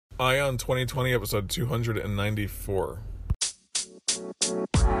Ion 2020, episode 294.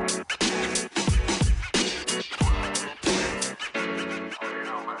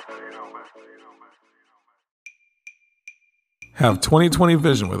 Have 2020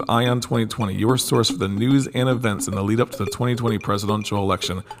 vision with Ion 2020, your source for the news and events in the lead up to the 2020 presidential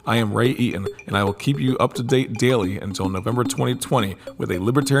election. I am Ray Eaton, and I will keep you up to date daily until November 2020 with a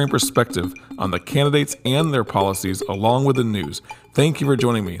libertarian perspective on the candidates and their policies along with the news. Thank you for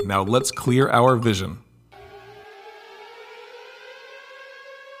joining me. Now let's clear our vision.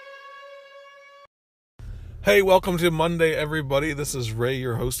 Hey, welcome to Monday, everybody. This is Ray,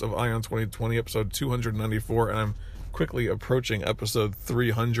 your host of Ion 2020, episode 294, and I'm quickly approaching episode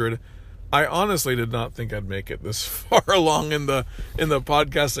 300. I honestly did not think I'd make it this far along in the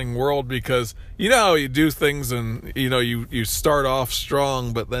podcasting world, because you know how you do things and you start off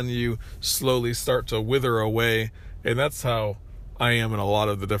strong, but then you slowly start to wither away, and that's how I am in a lot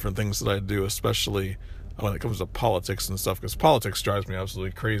of the different things that I do, especially when it comes to politics and stuff, because politics drives me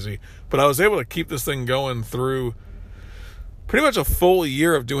absolutely crazy. But I was able to keep this thing going through pretty much a full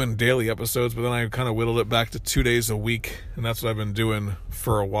year of doing daily episodes, but then I kind of whittled it back to 2 days a week, and that's what I've been doing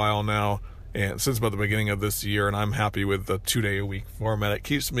for a while now, and since about the beginning of this year, and I'm happy with the 2-day-a-week format. It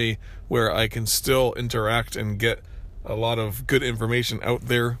keeps me where I can still interact and get a lot of good information out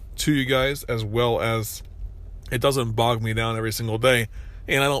there to you guys, as well as it doesn't bog me down every single day,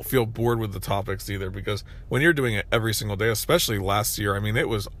 and I don't feel bored with the topics either, because when you're doing it every single day, especially last year, I mean, it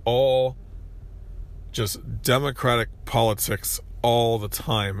was all just Democratic politics all the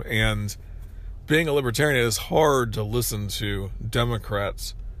time, and being a libertarian, it is hard to listen to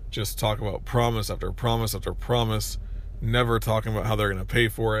Democrats just talk about promise after promise after promise, never talking about how they're going to pay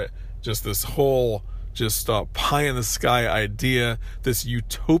for it, just this whole pie in the sky idea, this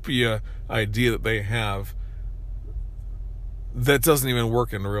utopia idea that they have that doesn't even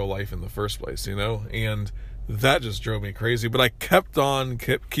work in real life in the first place, and that just drove me crazy, but I kept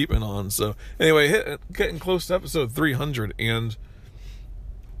keeping on. So anyway, getting close to episode 300, and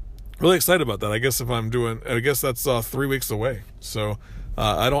really excited about that. I guess that's 3 weeks away. So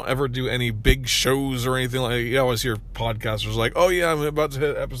I don't ever do any big shows or anything like that. You always hear podcasters like, oh yeah, I'm about to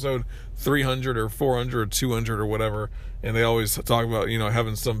hit episode 300 or 400 or 200 or whatever, and they always talk about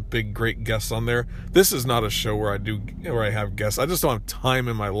having some big great guests on there. This is not a show where I have guests. I just don't have time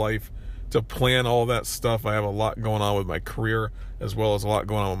in my life to plan all that stuff. I have a lot going on with my career, as well as a lot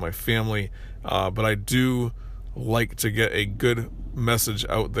going on with my family, but I do like to get a good message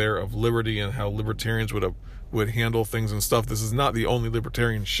out there of liberty and how libertarians would handle things and stuff. This is not the only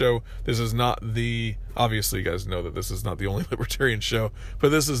libertarian show. This is not obviously you guys know that this is not the only libertarian show,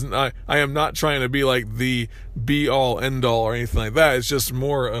 but I am not trying to be like the be all end all or anything like that. It's just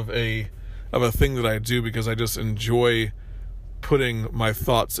more of a thing that I do because I just enjoy putting my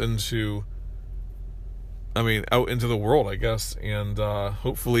thoughts out into the world, I guess, and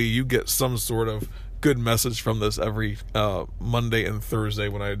hopefully you get some sort of good message from this every Monday and Thursday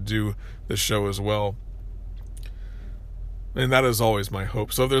when I do the show as well. And that is always my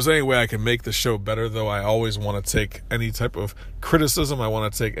hope. So if there's any way I can make the show better, though, I always want to take any type of criticism. I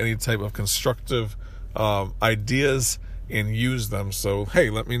want to take any type of constructive ideas and use them. So,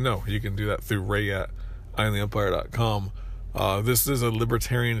 hey, let me know. You can do that through ray@iontheempire.com. This is a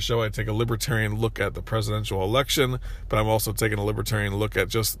libertarian show. I take a libertarian look at the presidential election, but I'm also taking a libertarian look at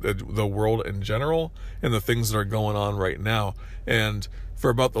just the world in general and the things that are going on right now. And for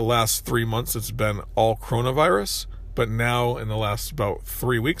about the last 3 months, it's been all coronavirus, but now in the last about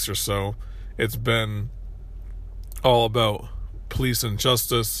 3 weeks or so, it's been all about police and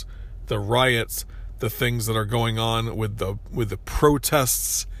justice, the riots, the things that are going on with the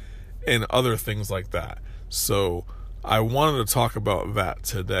protests and other things like that. So I wanted to talk about that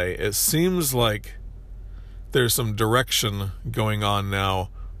today. It seems like there's some direction going on now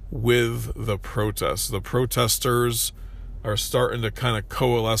with the protests. The protesters are starting to kind of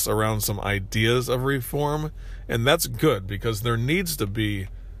coalesce around some ideas of reform, and that's good because there needs to be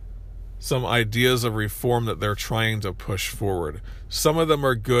some ideas of reform that they're trying to push forward. Some of them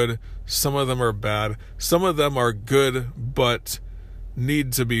are good, some of them are bad, some of them are good but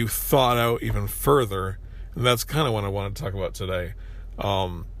need to be thought out even further. And that's kind of what I want to talk about today.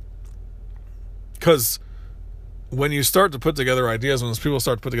 Because when you start to put together ideas, when people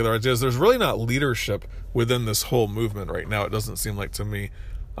start to put together ideas, there's really not leadership within this whole movement right now. It doesn't seem like to me.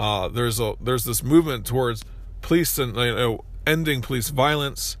 There's this movement towards police and ending police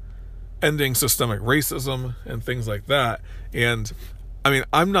violence, ending systemic racism, and things like that. And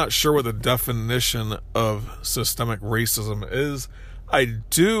I'm not sure what the definition of systemic racism is. I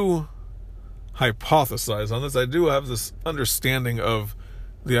do hypothesize on this. I do have this understanding of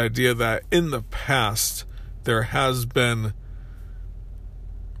the idea that in the past there has been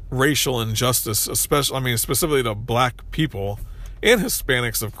racial injustice, specifically to black people and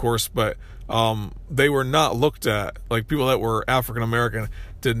Hispanics, of course, but they were not looked at, like people that were African American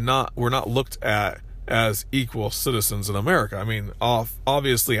were not looked at as equal citizens in America. I mean,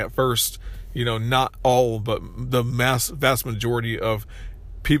 obviously at first, not all, but the vast majority of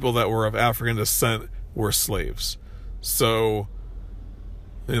people that were of African descent were slaves. So,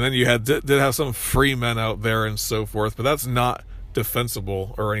 and then you did have some free men out there and so forth, but that's not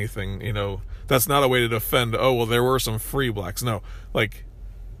defensible or anything. That's not a way to defend, oh, well, there were some free blacks. No, like,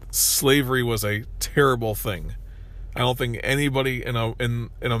 slavery was a terrible thing. I don't think anybody in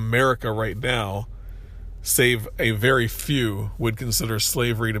America right now, save a very few, would consider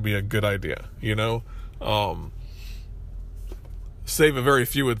slavery to be a good idea. Save a very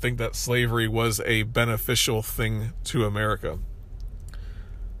few would think that slavery was a beneficial thing to America.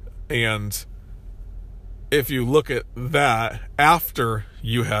 And if you look at that, after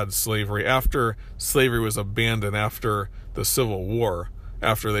you had slavery, after slavery was abandoned, after the Civil War,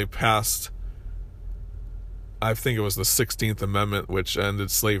 after they passed, I think it was the 16th Amendment, which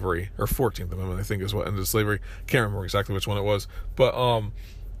ended slavery, or 14th Amendment, I think is what ended slavery. Can't remember exactly which one it was. But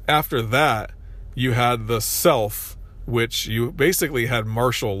after that, you had the South, which you basically had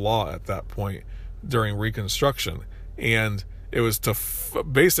martial law at that point during Reconstruction. And it was to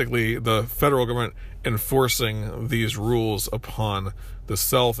basically the federal government enforcing these rules upon the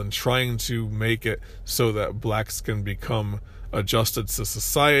South and trying to make it so that blacks can become adjusted to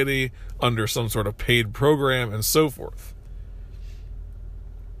society under some sort of paid program and so forth.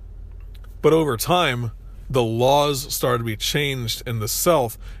 But over time, the laws started to be changed in the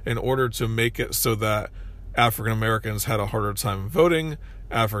South in order to make it so that African Americans had a harder time voting,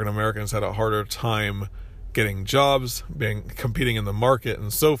 African Americans had a harder time getting jobs, competing in the market,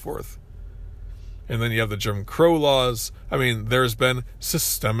 and so forth. And then you have the Jim Crow laws. I mean, there's been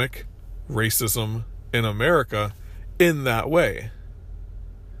systemic racism in America in that way.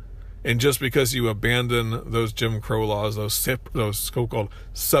 And just because you abandon those Jim Crow laws, those so-called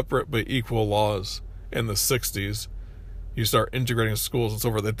separate but equal laws in the 60s, you start integrating schools and so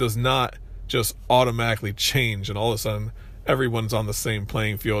forth, it does not just automatically change and all of a sudden everyone's on the same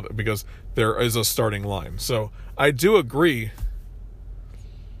playing field, because there is a starting line. So I do agree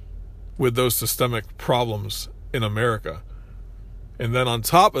with those systemic problems in America. And then on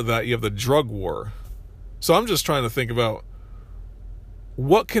top of that, you have the drug war. So I'm just trying to think about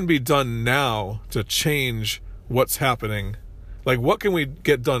what can be done now to change what's happening. Like, what can we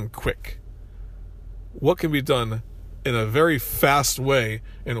get done quick? What can be done in a very fast way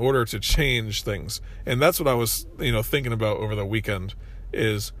in order to change things? And that's what I was, thinking about over the weekend,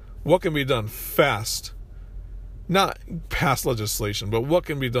 is what can be done fast, not pass legislation, but what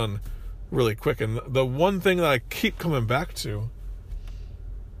can be done really quick. And the one thing that I keep coming back to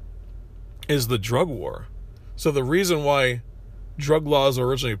is the drug war. So the reason why drug laws were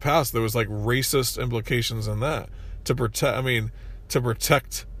originally passed, there was like racist implications in that to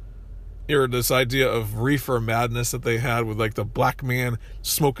protect this idea of reefer madness that they had with like the black man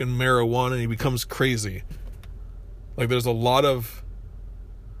smoking marijuana and he becomes crazy. Like, there's a lot of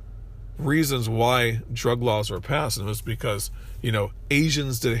reasons why drug laws were passed, and it was because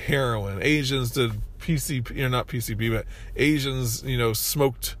Asians did heroin, Asians did not PCP, but Asians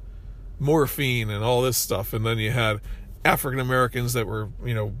smoked morphine and all this stuff. And then you had African Americans that were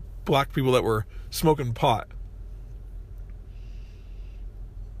black people that were smoking pot.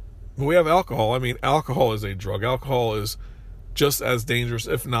 But we have alcohol. I mean, alcohol is a drug. Alcohol is just as dangerous,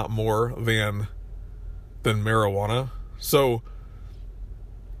 if not more, than marijuana. So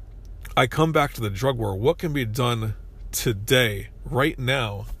I come back to the drug war. What can be done today, right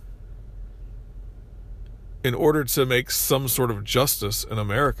now, in order to make some sort of justice in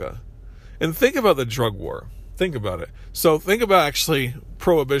America? And think about the drug war. Think about it. So think about actually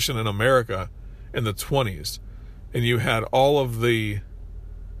prohibition in America in the 20s. And you had all of the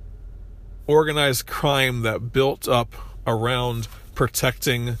organized crime that built up around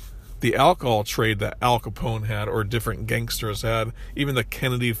protecting the alcohol trade that Al Capone had, or different gangsters had. Even the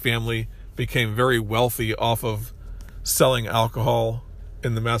Kennedy family became very wealthy off of selling alcohol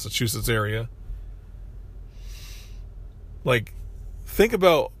in the Massachusetts area. Like, think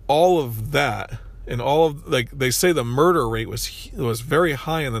about all of that, and all of, like, they say the murder rate was very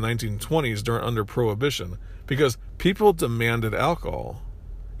high in the 1920s under Prohibition, because people demanded alcohol.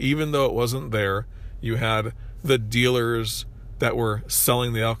 Even though it wasn't there, you had the dealers that were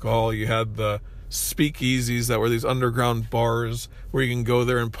selling the alcohol. You had the speakeasies that were these underground bars where you can go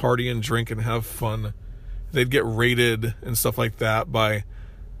there and party and drink and have fun. They'd get raided and stuff like that by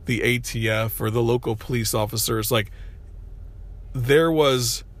the ATF or the local police officers. Like, there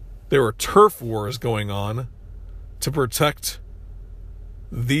were turf wars going on to protect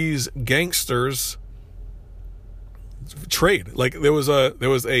these gangsters' trade. Like, there was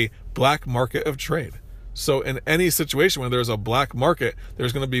a black market of trade. So in any situation where there's a black market,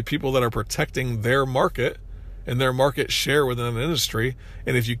 there's going to be people that are protecting their market and their market share within an industry.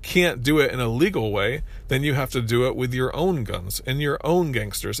 And if you can't do it in a legal way, then you have to do it with your own guns and your own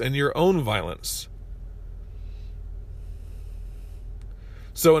gangsters and your own violence.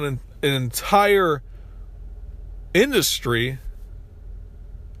 So an entire industry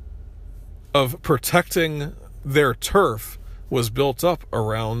of protecting their turf was built up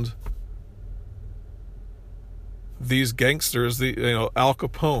around these gangsters. Al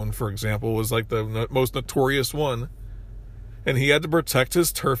Capone, for example, was like the most notorious one, and he had to protect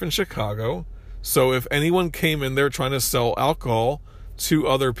his turf in Chicago. So if anyone came in there trying to sell alcohol to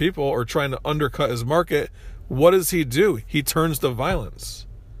other people or trying to undercut his market, what does he do? He turns to violence.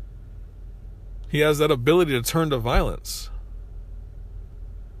 He has that ability to turn to violence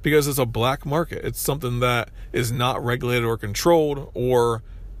because it's a black market. It's something that is not regulated or controlled or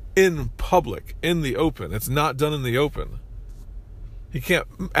in public, in the open. It's not done in the open. He can't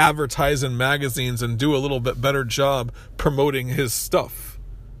advertise in magazines and do a little bit better job promoting his stuff.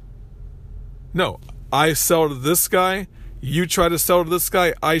 No, I sell to this guy, you try to sell to this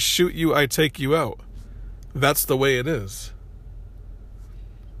guy, I shoot you, I take you out. That's the way it is.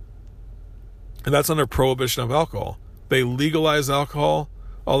 And that's under prohibition of alcohol. They legalize alcohol.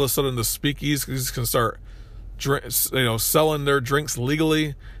 All of a sudden, the speakeasies can start, selling their drinks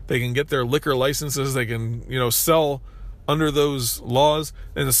legally. They can get their liquor licenses. They can, sell under those laws.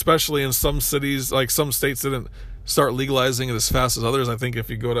 And especially in some cities, like some states didn't start legalizing it as fast as others. I think if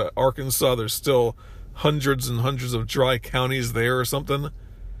you go to Arkansas, there's still hundreds and hundreds of dry counties there or something.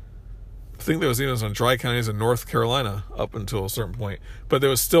 I think there was even some dry counties in North Carolina up until a certain point. But there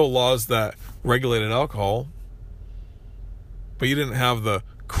was still laws that regulated alcohol. But you didn't have the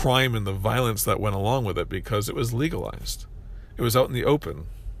crime and the violence that went along with it because it was legalized. It was out in the open.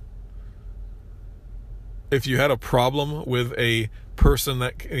 If you had a problem with a person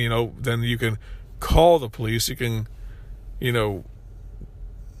that, then you can call the police. You can, do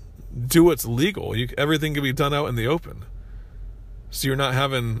what's legal. Everything can be done out in the open. So you're not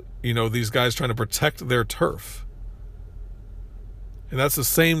having, these guys trying to protect their turf. And that's the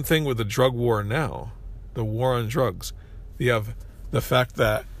same thing with the drug war now. The war on drugs. You have the fact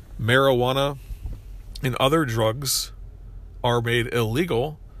that marijuana and other drugs are made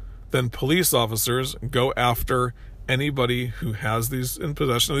illegal. Then police officers go after anybody who has these in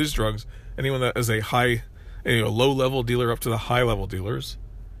possession of these drugs. Anyone that is a low-level dealer up to the high-level dealers.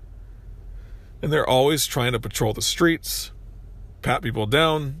 And they're always trying to patrol the streets, pat people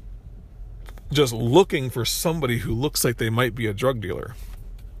down, just looking for somebody who looks like they might be a drug dealer.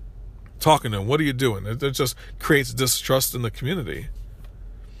 Talking to them, what are you doing? It just creates distrust in the community.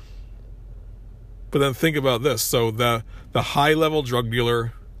 But then think about this. So the high-level drug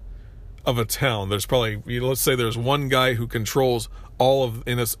dealer of a town, there's probably, let's say there's one guy who controls all of,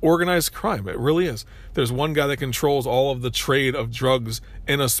 and it's organized crime. It really is. There's one guy that controls all of the trade of drugs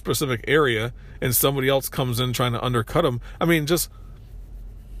in a specific area, and somebody else comes in trying to undercut him. I mean, just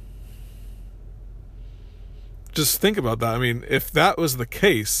think about that. I mean, if that was the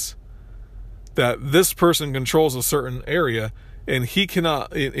case, that this person controls a certain area, and he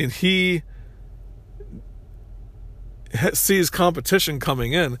cannot, and he sees competition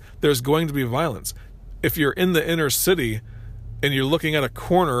coming in, there's going to be violence. If you're in the inner city and you're looking at a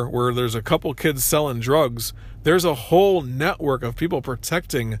corner where there's a couple kids selling drugs, there's a whole network of people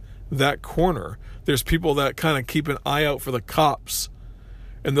protecting that corner. There's people that kind of keep an eye out for the cops,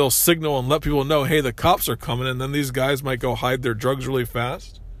 and they'll signal and let people know, hey, the cops are coming, and then these guys might go hide their drugs really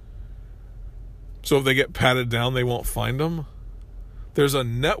fast. So if they get patted down, they won't find them. There's a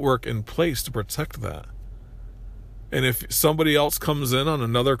network in place to protect that. And if somebody else comes in on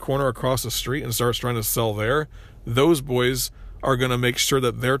another corner across the street and starts trying to sell there, those boys are going to make sure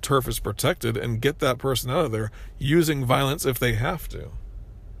that their turf is protected and get that person out of there using violence if they have to.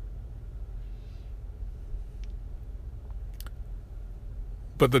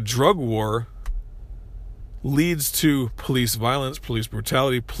 But the drug war leads to police violence, police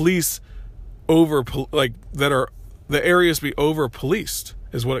brutality, the areas be over policed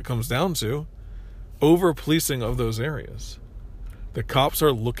is what it comes down to. Over policing of those areas. The cops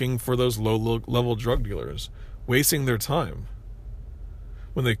are looking for those low level drug dealers, wasting their time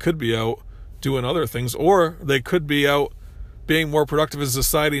when they could be out doing other things, or they could be out being more productive in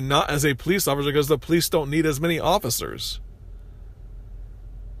society, not as a police officer, because the police don't need as many officers.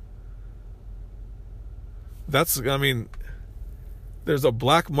 there's a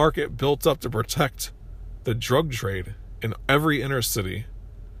black market built up to protect the drug trade in every inner city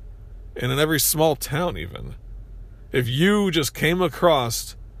and in every small town even. If you just came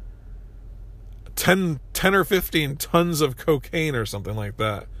across 10 or 15 tons of cocaine or something like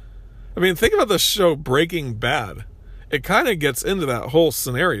that. I mean, think about the show Breaking Bad. It kind of gets into that whole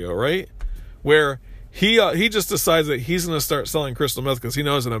scenario, right? Where he just decides that he's going to start selling crystal meth because he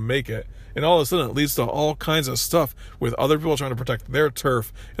knows how to make it. And all of a sudden it leads to all kinds of stuff with other people trying to protect their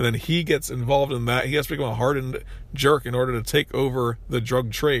turf. And then he gets involved in that. He has to become a hardened jerk in order to take over the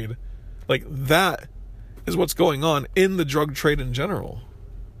drug trade. Like, that is what's going on in the drug trade in general.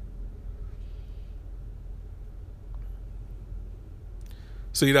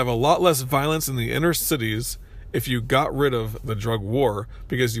 So you'd have a lot less violence in the inner cities if you got rid of the drug war,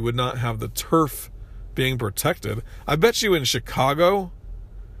 because you would not have the turf being protected. I bet you in Chicago,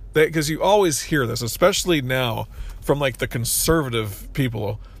 because you always hear this, especially now from like the conservative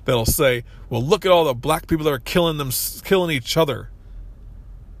people that'll say, well, look at all the black people that are killing each other.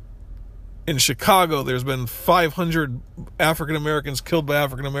 In Chicago, there's been 500 African Americans killed by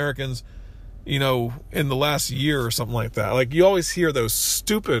African Americans, in the last year or something like that. Like, you always hear those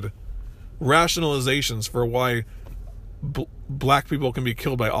stupid rationalizations for why black people can be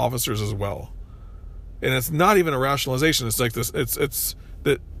killed by officers as well. And it's not even a rationalization. It's like this. It's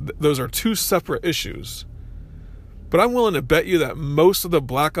that those are two separate issues. But I'm willing to bet you that most of the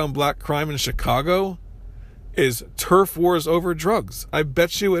black on black crime in Chicago is turf wars over drugs. I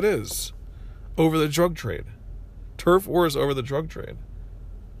bet you it is. Over the drug trade. Turf wars over the drug trade.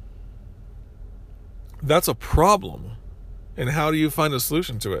 That's a problem. And how do you find a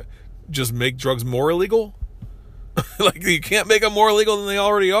solution to it? Just make drugs more illegal? Like, you can't make them more illegal than they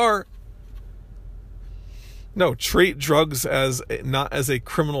already are. No, treat drugs as not as a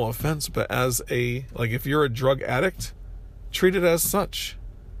criminal offense, but as if you're a drug addict, treat it as such.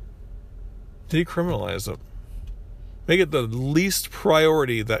 Decriminalize it. Make it the least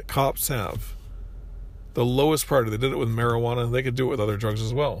priority that cops have. The lowest priority. They did it with marijuana. They could do it with other drugs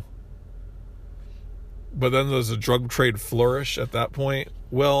as well. But then does the drug trade flourish at that point?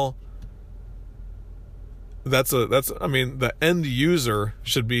 Well, the end user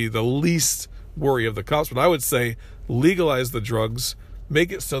should be the least worry of the cops. But I would say legalize the drugs,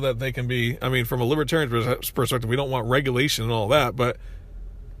 make it so that they can be, from a libertarian perspective, we don't want regulation and all that, but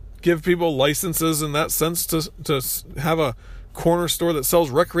give people licenses in that sense to have a corner store that sells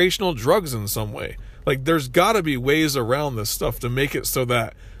recreational drugs in some way. Like, there's got to be ways around this stuff to make it so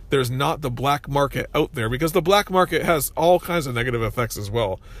that there's not the black market out there, because the black market has all kinds of negative effects as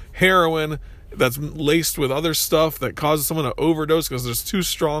well. Heroin that's laced with other stuff that causes someone to overdose because it's too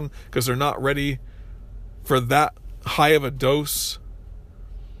strong, because they're not ready for that high of a dose,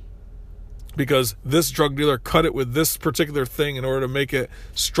 because this drug dealer cut it with this particular thing in order to make it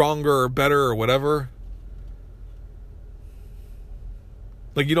stronger or better or whatever.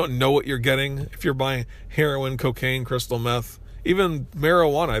 Like, you don't know what you're getting if you're buying heroin, cocaine, crystal meth, even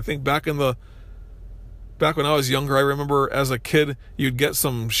marijuana. I think back when I was younger, I remember as a kid, you'd get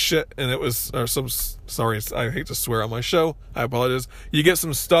some shit and it was, sorry, I hate to swear on my show, I apologize. You get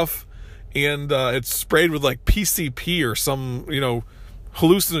some stuff and it's sprayed with like PCP or some,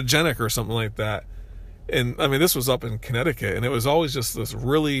 hallucinogenic or something like that. And this was up in Connecticut, and it was always just this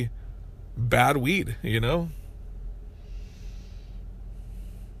really bad weed,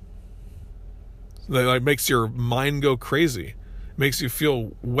 that like makes your mind go crazy, makes you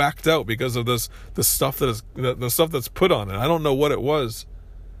feel whacked out because of the stuff the stuff that's put on it. I don't know what it was,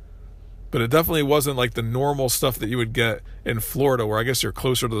 but it definitely wasn't like the normal stuff that you would get in Florida, where I guess you're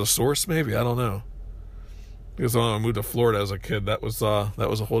closer to the source. Maybe, I don't know. Because when I moved to Florida as a kid, that was a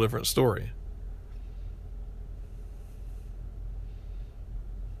whole different story.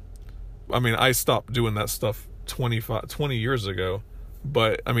 I stopped doing that stuff 20 years ago.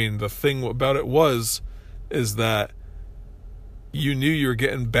 But, the thing about it is that you knew you were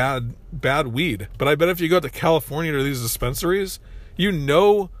getting bad weed. But I bet if you go to California to these dispensaries, you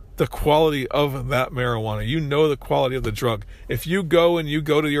know the quality of that marijuana. You know the quality of the drug. If you go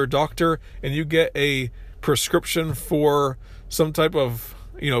to your doctor and you get a prescription for some type of,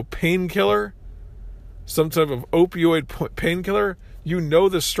 painkiller, some type of opioid painkiller, you know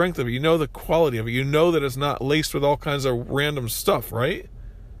the strength of it, you know the quality of it, you know that it's not laced with all kinds of random stuff, right?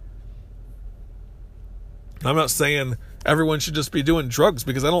 I'm not saying everyone should just be doing drugs,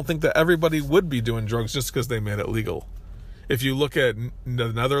 because I don't think that everybody would be doing drugs just because they made it legal. If you look at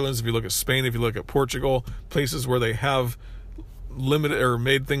the Netherlands, if you look at Spain, if you look at Portugal, places where they have limited or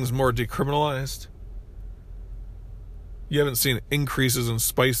made things more decriminalized, you haven't seen increases in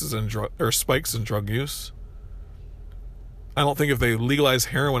spikes in drug use. I don't think if they legalize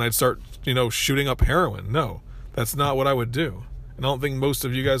heroin, I'd start, shooting up heroin. No, that's not what I would do. And I don't think most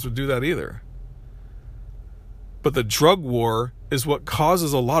of you guys would do that either. But the drug war is what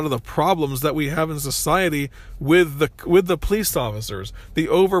causes a lot of the problems that we have in society with the police officers, the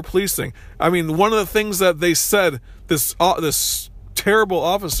over-policing. I mean, one of the things that they said, this terrible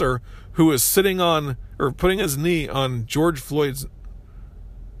officer who was sitting on, or putting his knee on George Floyd's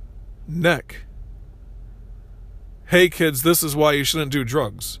neck. Hey kids, this is why you shouldn't do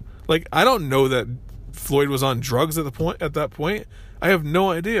drugs. Like, I don't know that Floyd was on drugs at that point. I have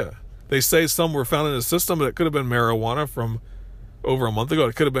no idea. They say some were found in his system, but it could have been marijuana from over a month ago.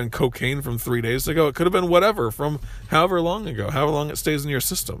 It could have been cocaine from 3 days ago. It could have been whatever from however long ago, however long it stays in your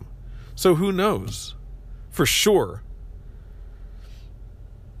system. So who knows? For sure.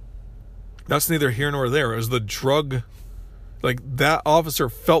 That's neither here nor there. It was the drug. Like, that officer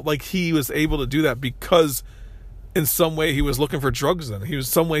felt like he was able to do that because in some way he was looking for drugs then. He was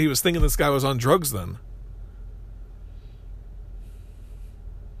thinking this guy was on drugs then.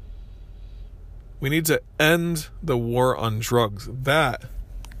 We need to end the war on drugs.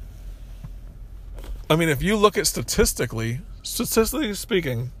 If you look at statistically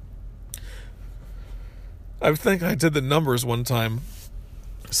speaking, I think I did the numbers one time.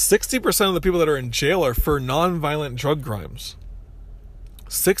 60% of the people that are in jail are for non-violent drug crimes.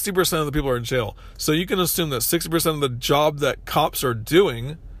 60% of the people are in jail. So you can assume that 60% of the job that cops are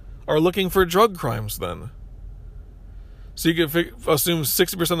doing are looking for drug crimes then. So you can assume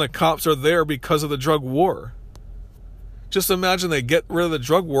 60% of the cops are there because of the drug war. Just imagine they get rid of the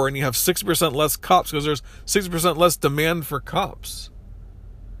drug war and you have 60% less cops because there's 60% less demand for cops.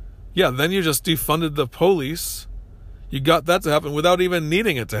 Yeah, then you just defunded the police. You got that to happen without even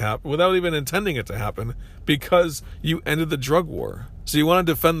needing it to happen, without even intending it to happen, because you ended the drug war. So you want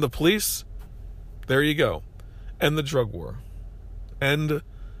to defend the police? There you go. End the drug war. End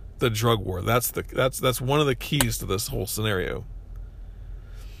the drug war. That's one of the keys to this whole scenario.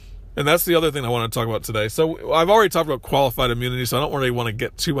 And that's the other thing I want to talk about today. So I've already talked about qualified immunity, so I don't really want to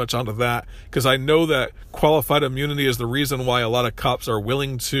get too much onto that, because I know that qualified immunity is the reason why a lot of cops are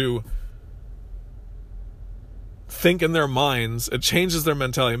willing to think in their minds. It changes their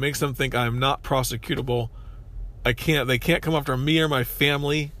mentality. It makes them think, I'm not prosecutable. They can't come after me or my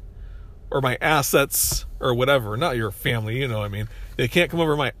family or my assets or whatever. Not your family, you know what I mean. They can't come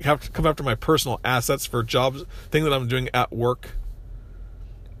after my personal assets for jobs, thing that I'm doing at work.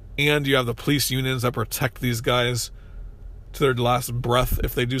 And you have the police unions that protect these guys to their last breath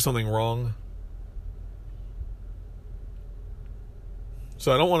if they do something wrong.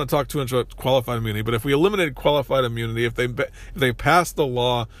 So I don't want to talk too much about qualified immunity, but if we eliminated qualified immunity, if they passed the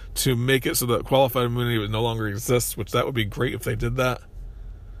law to make it so that qualified immunity would no longer exist, which that would be great if they did that,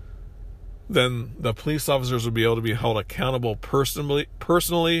 then the police officers would be able to be held accountable personally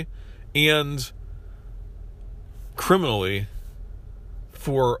and criminally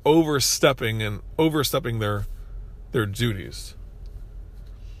for overstepping their duties.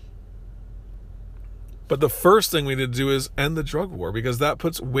 But the first thing we need to do is end the drug war, because that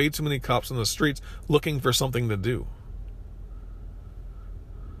puts way too many cops on the streets looking for something to do.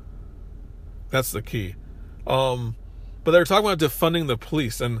 That's the key. But they're talking about defunding the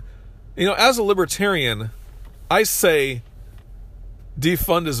police. And, as a libertarian, I say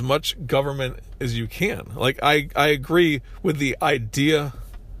defund as much government as you can. Like, I agree with the idea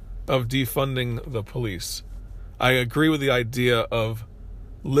of defunding the police. I agree with the idea of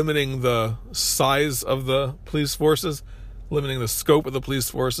limiting the size of the police forces, limiting the scope of the police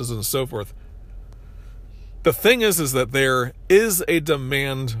forces, and so forth. The thing is that there is a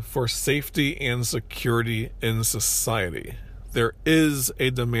demand for safety and security in society. There is a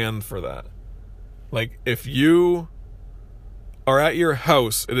demand for that. Like, if you are at your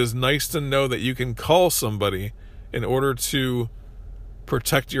house, it is nice to know that you can call somebody in order to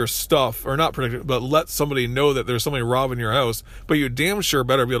protect your stuff, or not protect it, but let somebody know that there's somebody robbing your house. But you damn sure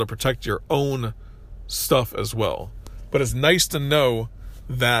better be able to protect your own stuff as well. But it's nice to know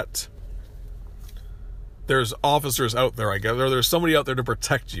that there's officers out there, I guess, or there's somebody out there to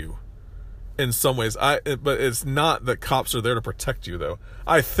protect you in some ways. But it's not that cops are there to protect you, though.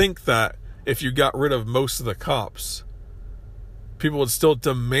 I think that if you got rid of most of the cops, people would still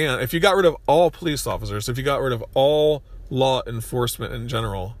demand, if you got rid of all police officers, if you got rid of all law enforcement in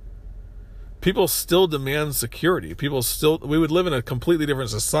general, people still demand security. We would live in a completely different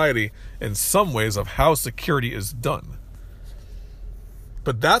society in some ways of how security is done.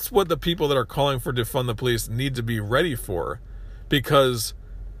 But that's what the people that are calling for defund the police need to be ready for, because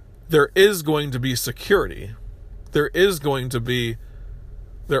there is going to be security. There are going to be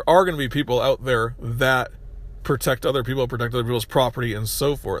people out there that protect other people, protect other people's property, and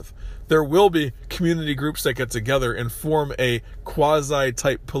so forth. There will be community groups that get together and form a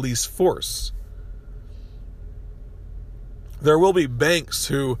quasi-type police force. There will be banks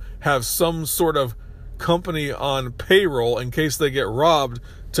who have some sort of company on payroll in case they get robbed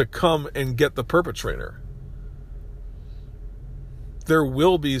to come and get the perpetrator. There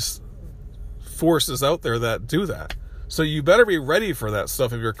will be forces out there that do that. So you better be ready for that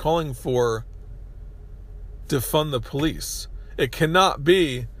stuff if you're calling for defund the police. It cannot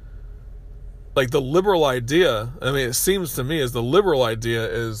be like the liberal idea. I mean, it seems to me as the liberal idea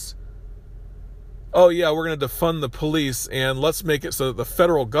is, oh yeah, we're going to defund the police and let's make it so that the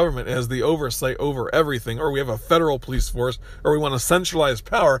federal government has the oversight over everything, or we have a federal police force, or we want to centralize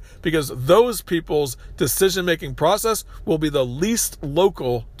power because those people's decision-making process will be the least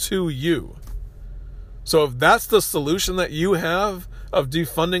local to you. So if that's the solution that you have of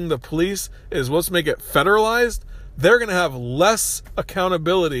defunding the police is let's make it federalized, they're going to have less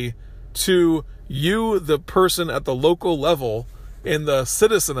accountability to you, the person at the local level, and the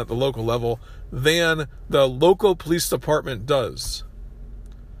citizen at the local level than the local police department does.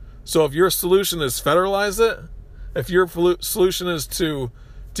 So if your solution is federalize it, if your solution is to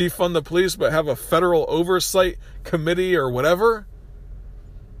defund the police but have a federal oversight committee or whatever,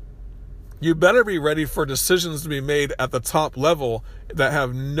 you better be ready for decisions to be made at the top level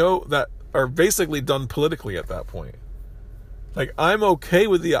that are basically done politically at that point. Like, I'm okay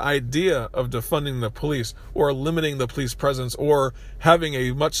with the idea of defunding the police or limiting the police presence or having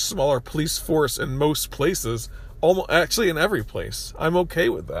a much smaller police force in most places, actually in every place. I'm okay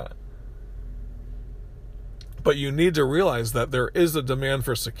with that. But you need to realize that there is a demand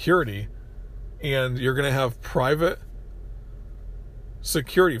for security, and you're going to have private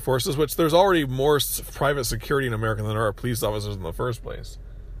security forces, which there's already more private security in America than there are police officers in the first place.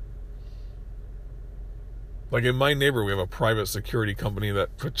 Like in my neighborhood, we have a private security company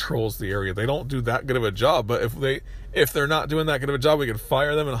that patrols the area. They don't do that good of a job, but if they're not doing that good of a job, we can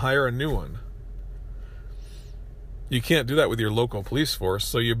fire them and hire a new one. You can't do that with your local police force,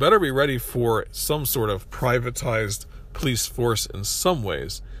 so you better be ready for some sort of privatized police force in some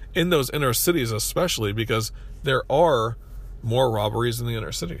ways, in those inner cities especially, because there are more robberies in the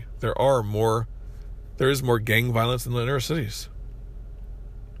inner city. There is more gang violence in the inner cities.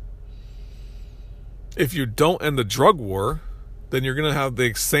 If you don't end the drug war, then you're going to have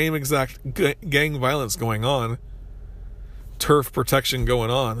the same exact gang violence going on, turf protection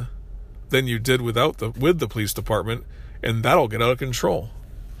going on, than you did with the police department, and that'll get out of control.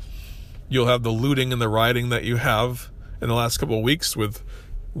 You'll have the looting and the rioting that you have in the last couple of weeks with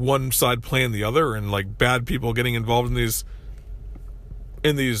one side playing the other, and like bad people getting involved in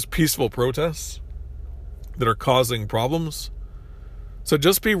these peaceful protests that are causing problems. So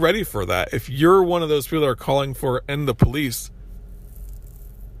just be ready for that. If you're one of those people that are calling for end the police,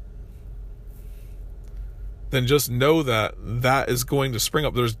 then just know that is going to spring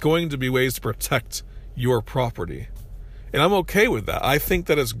up. There's going to be ways to protect your property. And I'm okay with that. I think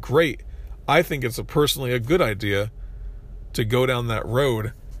that is great. I think it's personally a good idea to go down that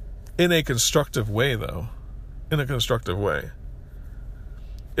road in a constructive way, though. In a constructive way.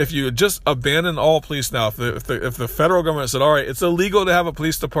 If you just abandon all police now, if the federal government said, all right, it's illegal to have a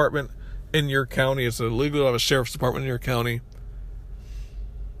police department in your county, it's illegal to have a sheriff's department in your county,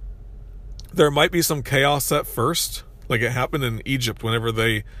 there might be some chaos at first, like it happened in Egypt whenever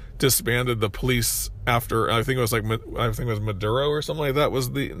they disbanded the police after, I think it was Maduro or something like that,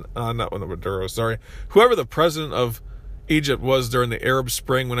 was the, not Maduro, sorry, whoever the president of Egypt was during the Arab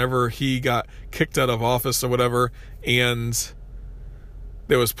Spring, whenever he got kicked out of office or whatever, and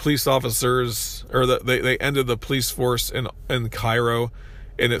there was police officers, or they ended the police force in Cairo,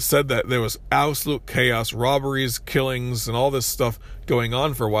 and it said that there was absolute chaos, robberies, killings, and all this stuff going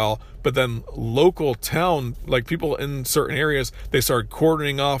on for a while. But then local town, like people in certain areas, they started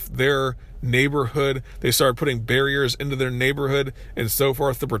cordoning off their neighborhood. They started putting barriers into their neighborhood and so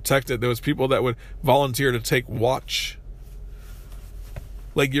forth to protect it. There was people that would volunteer to take watch.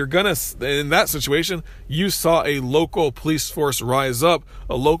 Like in that situation, you saw a local police force rise up,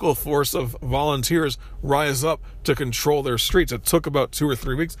 a local force of volunteers rise up to control their streets. It took about 2 or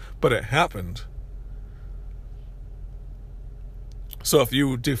 3 weeks, but it happened. So if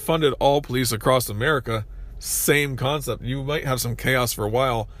you defunded all police across America, same concept. You might have some chaos for a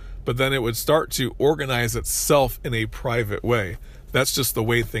while, but then it would start to organize itself in a private way. That's just the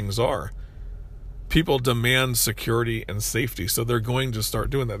way things are. People demand security and safety, so they're going to start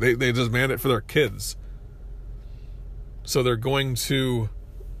doing that. They demand it for their kids. So they're going to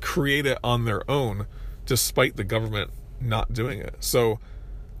create it on their own, despite the government not doing it. So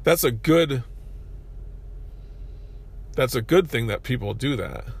that's a good that's a good thing that people do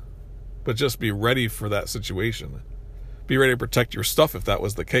that. But just be ready for that situation. Be ready to protect your stuff if that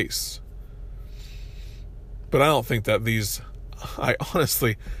was the case. But I don't think that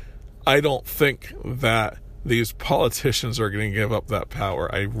I don't think that these politicians are going to give up that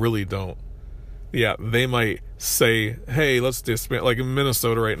power. I really don't. Yeah, they might say, hey, let's disband, like in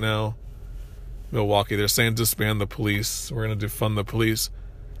Minnesota right now, Milwaukee, they're saying disband the police. We're going to defund the police.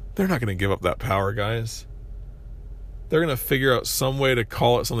 They're not going to give up that power, guys. They're going to figure out some way to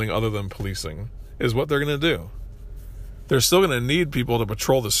call it something other than policing, is what they're going to do. They're still going to need people to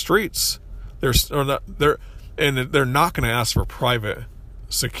patrol the streets. They're not going to ask for private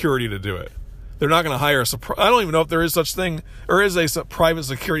security to do it. They're not going to hire I don't even know if there is such thing, or is a private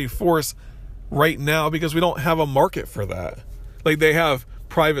security force right now, because we don't have a market for that. Like, they have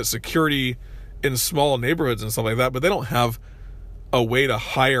private security in small neighborhoods and stuff like that, but they don't have a way to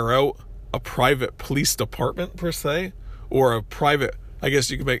hire out a private police department per se, or a private, I guess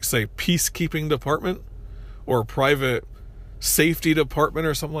you could say, peacekeeping department, or a private safety department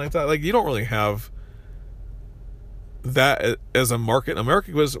or something like that. Like, you don't really have that as a market in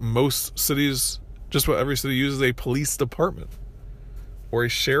America, because most cities, just about every city, uses a police department or a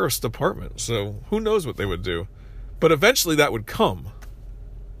sheriff's department. So who knows what they would do. But eventually that would come.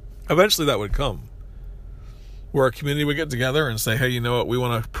 Where a community would get together and say, hey, you know what, we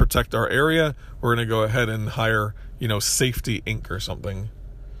want to protect our area. We're going to go ahead and hire, Safety Inc. or something.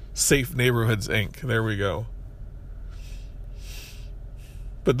 Safe Neighborhoods Inc. There we go.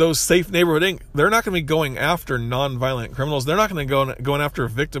 But those Safe Neighborhood Inc., they're not going to be going after nonviolent criminals. They're not going to go going after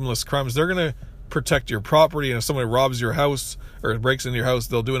victimless crimes. They're going to protect your property. And if somebody robs your house or breaks into your house,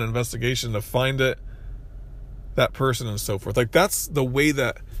 they'll do an investigation to find that person and so forth. Like, that's the way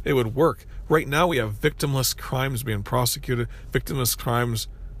that it would work. Right now we have victimless crimes being prosecuted, victimless crimes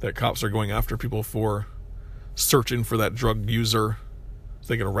that cops are going after people for, searching for that drug user so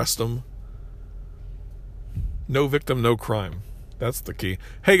they can arrest them. No victim, no crime. That's the key.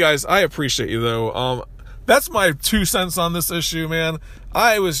 Hey guys, I appreciate you though. That's my 2 cents on this issue, man.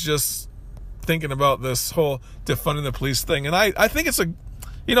 I was just thinking about this whole defunding the police thing, and I think it's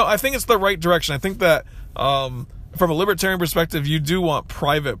I think it's the right direction. I think that from a libertarian perspective, you do want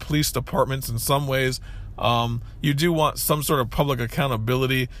private police departments in some ways. You do want some sort of public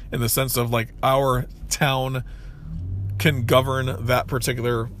accountability in the sense of, like, our town can govern that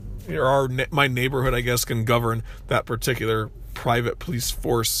particular, or my neighborhood, I guess, can govern that particular private police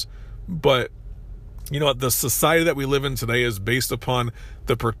force. But the society that we live in today is based upon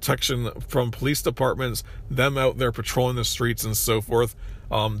the protection from police departments, them out there patrolling the streets and so forth.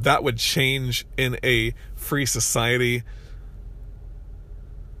 That would change in a free society.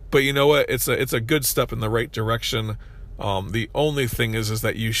 But you know what? It's a good step in the right direction. The only thing is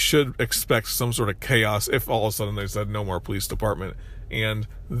that you should expect some sort of chaos if all of a sudden they said no more police department, and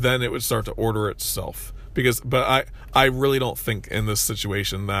then it would start to order itself. But I really don't think in this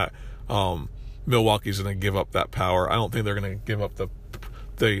situation that Milwaukee's going to give up that power. I don't think they're going to give up the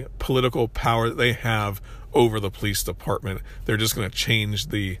political power that they have over the police department. They're just going to change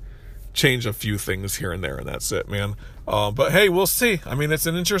a few things here and there, and that's it, man. But hey, we'll see. I mean, it's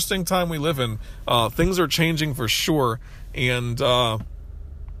an interesting time we live in. Things are changing for sure, and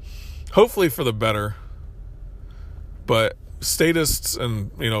hopefully for the better. But statists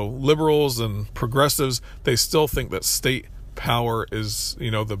and liberals and progressives, they still think that state power is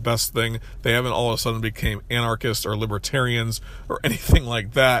the best thing. They haven't all of a sudden became anarchists or libertarians or anything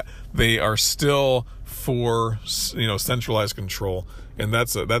like that. They are still for centralized control, and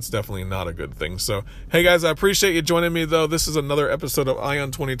that's definitely not a good thing. So hey guys, I appreciate you joining me though. This is another episode of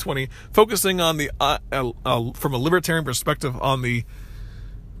Ion 2020, focusing on the from a libertarian perspective on the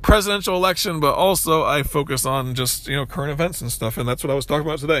presidential election, but also I focus on just current events and stuff, and that's what I was talking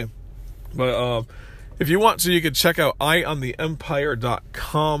about today. But if you want to, you can check out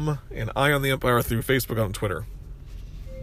eyeontheempire.com and Eye on the Empire through Facebook and Twitter.